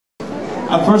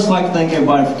I'd first like to thank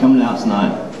everybody for coming out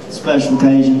tonight. It's a special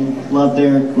occasion. Love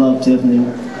Derek, love Tiffany.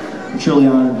 I'm truly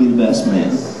honored to be the best man.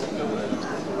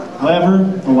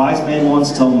 However, a wise man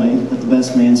once told me that the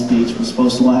best man's speech was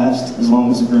supposed to last as long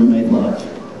as the groom made love.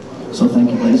 So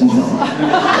thank you, ladies and gentlemen.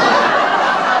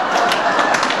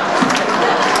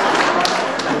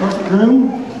 The perfect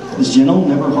groom is gentle,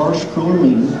 never harsh, cruel, or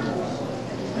mean.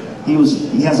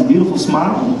 He has a beautiful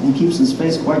smile and keeps his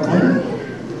face quite clean.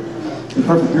 The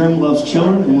perfect groom loves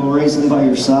children and will raise them by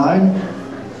your side.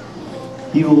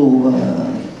 He will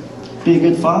be a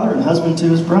good father and husband to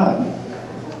his bride.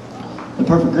 The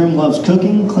perfect groom loves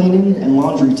cooking, cleaning, and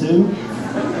laundry too.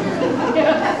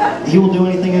 He will do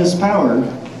anything in his power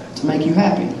to make you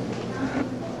happy.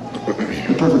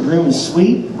 The perfect groom is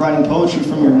sweet, writing poetry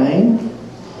from your name.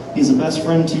 He's the best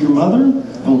friend to your mother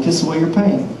and will kiss away your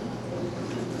pain.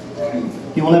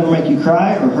 He will never make you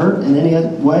cry or hurt in any other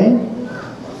way.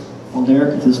 Well,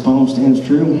 Derek, if this poem stands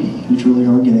true, you truly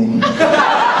are gay.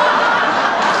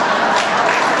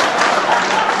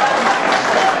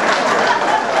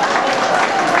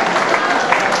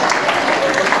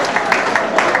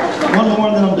 One more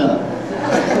and then I'm done.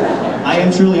 I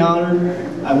am truly honored.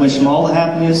 I wish him all the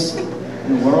happiness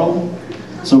in the world.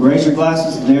 So raise your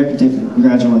glasses to Derek and Tiffany.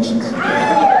 Congratulations.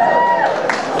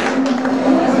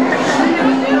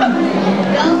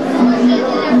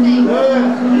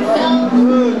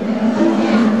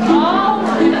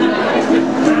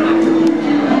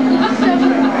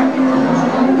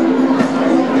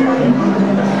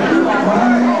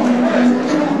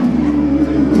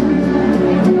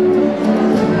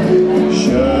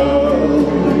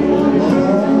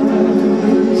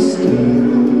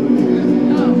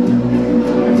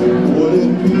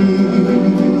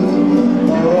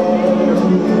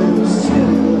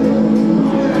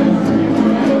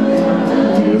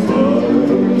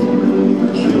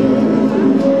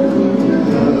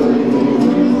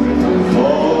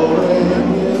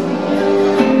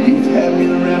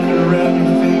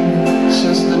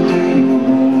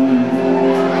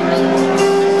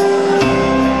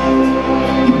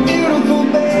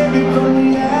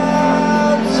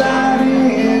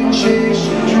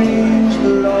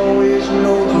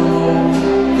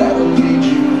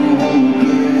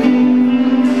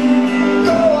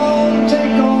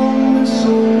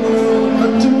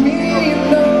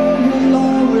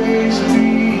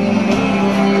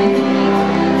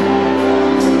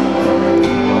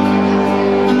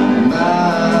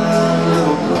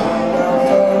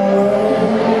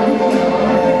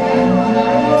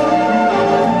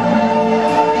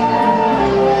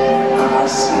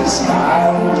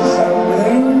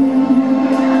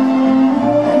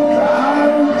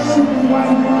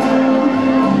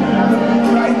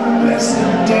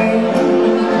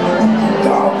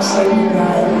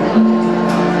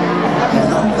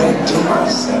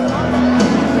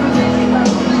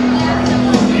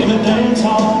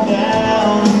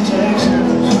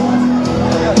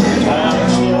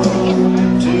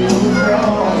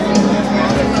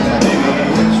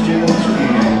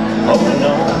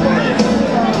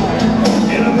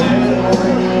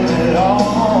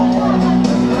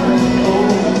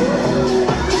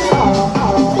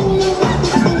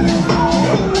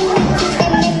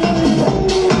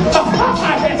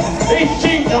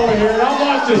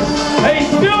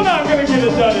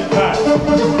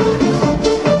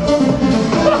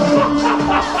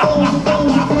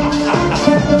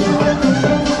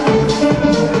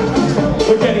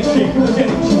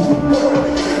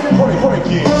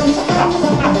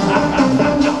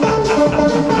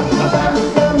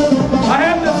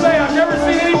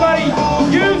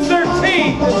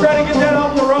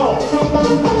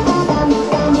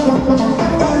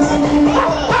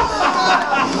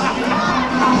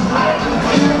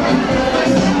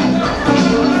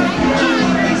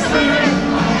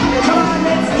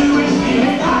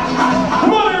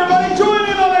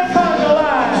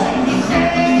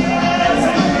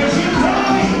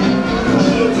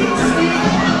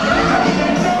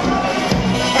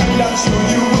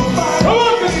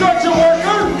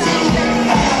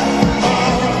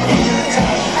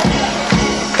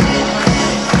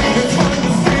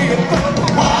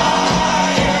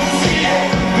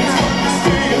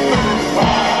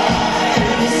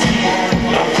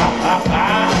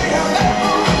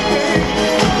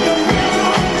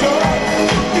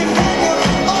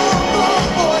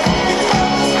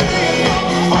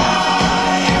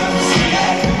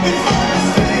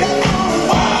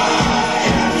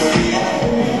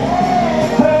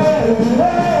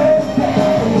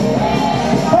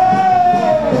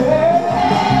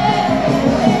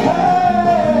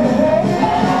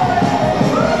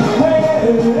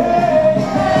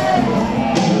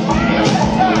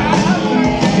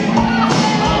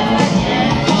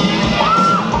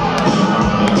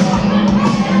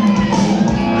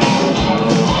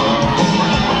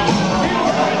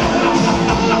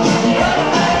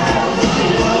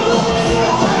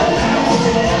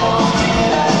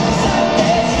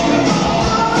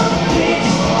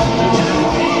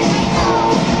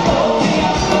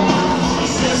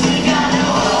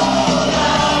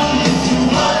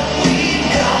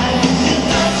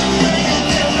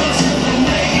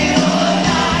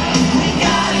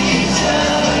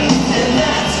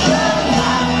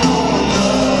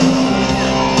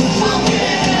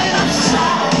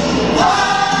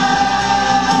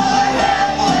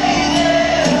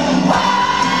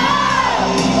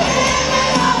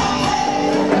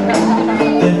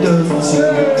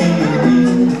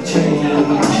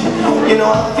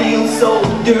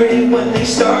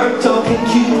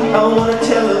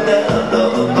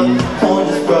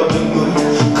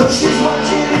 she's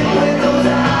watching it with those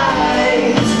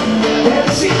eyes. And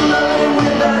she's running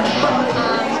with that body.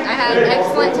 I had an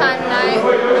excellent time tonight.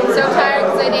 I'm so tired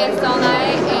because I danced all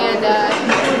night, and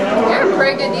you're a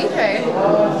pretty good DJ.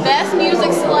 Best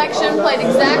music selection, played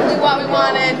exactly what we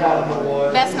wanted.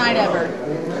 Best night ever.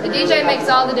 The DJ makes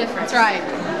all the difference. That's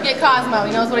right. Get Cosmo,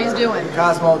 he knows what he's doing.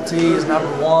 Cosmo T is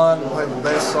 #1, played the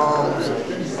best songs.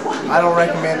 I don't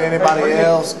recommend anybody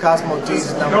else. Cosmo T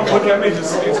is #1. Don't look at me,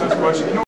 just answer this question.